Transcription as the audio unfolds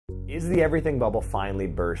Is the everything bubble finally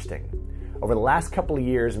bursting? Over the last couple of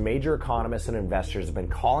years, major economists and investors have been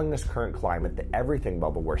calling this current climate the everything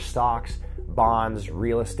bubble, where stocks, bonds,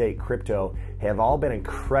 real estate, crypto have all been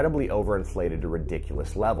incredibly overinflated to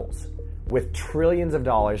ridiculous levels. With trillions of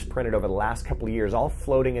dollars printed over the last couple of years all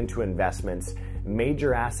floating into investments,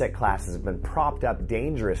 major asset classes have been propped up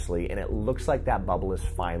dangerously, and it looks like that bubble is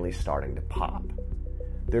finally starting to pop.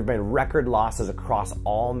 There have been record losses across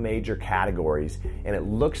all major categories, and it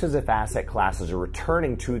looks as if asset classes are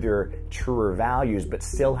returning to their truer values but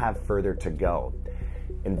still have further to go.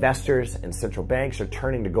 Investors and central banks are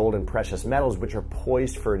turning to gold and precious metals, which are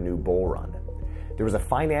poised for a new bull run. There was a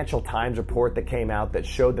Financial Times report that came out that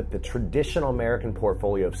showed that the traditional American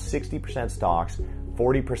portfolio of 60% stocks,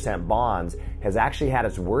 40% bonds has actually had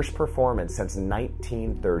its worst performance since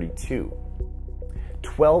 1932.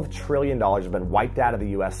 $12 trillion have been wiped out of the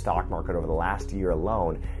U.S. stock market over the last year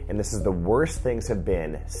alone, and this is the worst things have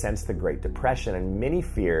been since the Great Depression, and many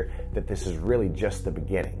fear that this is really just the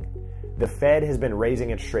beginning. The Fed has been raising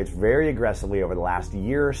interest rates very aggressively over the last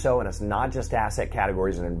year or so, and it's not just asset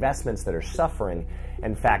categories and investments that are suffering.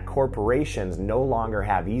 In fact, corporations no longer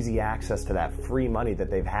have easy access to that free money that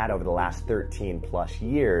they've had over the last 13 plus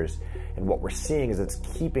years, and what we're seeing is it's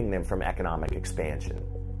keeping them from economic expansion.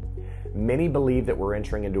 Many believe that we're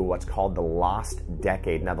entering into what's called the lost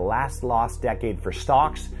decade. Now, the last lost decade for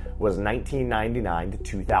stocks was 1999 to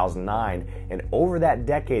 2009, and over that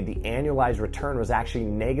decade, the annualized return was actually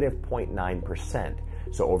negative 0.9%.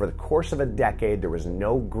 So over the course of a decade, there was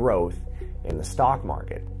no growth in the stock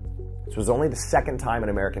market. This was only the second time in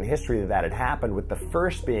American history that had happened, with the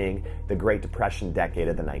first being the Great Depression decade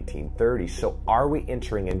of the 1930s. So are we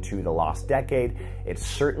entering into the lost decade? It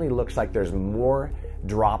certainly looks like there's more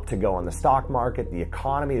drop to go on the stock market, the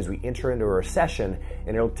economy, as we enter into a recession,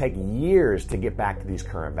 and it'll take years to get back to these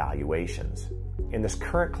current valuations. In this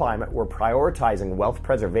current climate, we're prioritizing wealth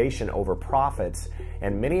preservation over profits,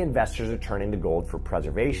 and many investors are turning to gold for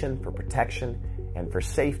preservation, for protection, and for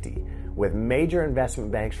safety, with major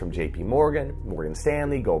investment banks from JP Morgan, Morgan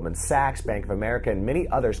Stanley, Goldman Sachs, Bank of America, and many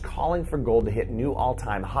others calling for gold to hit new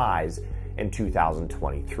all-time highs in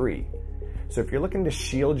 2023. So if you're looking to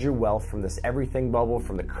shield your wealth from this everything bubble,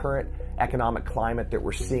 from the current economic climate that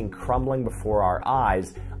we're seeing crumbling before our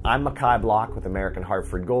eyes, I'm Makai Block with American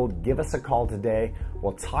Hartford Gold. Give us a call today.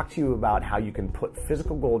 We'll talk to you about how you can put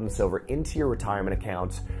physical gold and silver into your retirement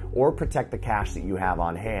accounts or protect the cash that you have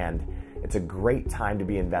on hand. It's a great time to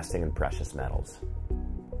be investing in precious metals.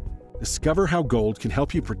 Discover how gold can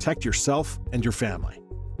help you protect yourself and your family.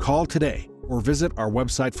 Call today or visit our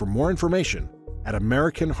website for more information at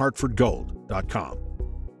AmericanHartfordGold.com.